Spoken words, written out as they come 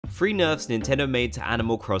3 nerfs Nintendo made to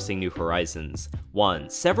Animal Crossing New Horizons.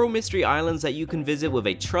 1. Several mystery islands that you can visit with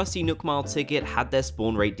a trusty Nook Mile ticket had their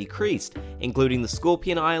spawn rate decreased, including the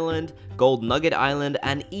Scorpion Island, Gold Nugget Island,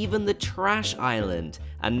 and even the Trash Island.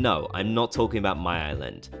 And no, I'm not talking about my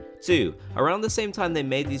island. 2. Around the same time they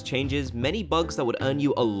made these changes, many bugs that would earn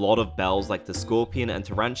you a lot of bells like the Scorpion and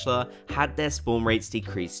Tarantula had their spawn rates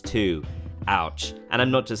decreased too. Ouch. And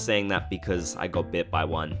I'm not just saying that because I got bit by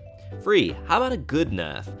one. 3. How about a good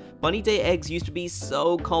nerf? Bunny Day eggs used to be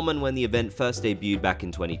so common when the event first debuted back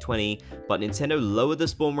in 2020, but Nintendo lowered the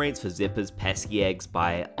spawn rates for Zipper's pesky eggs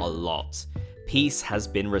by a lot. Peace has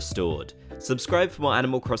been restored. Subscribe for more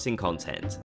Animal Crossing content.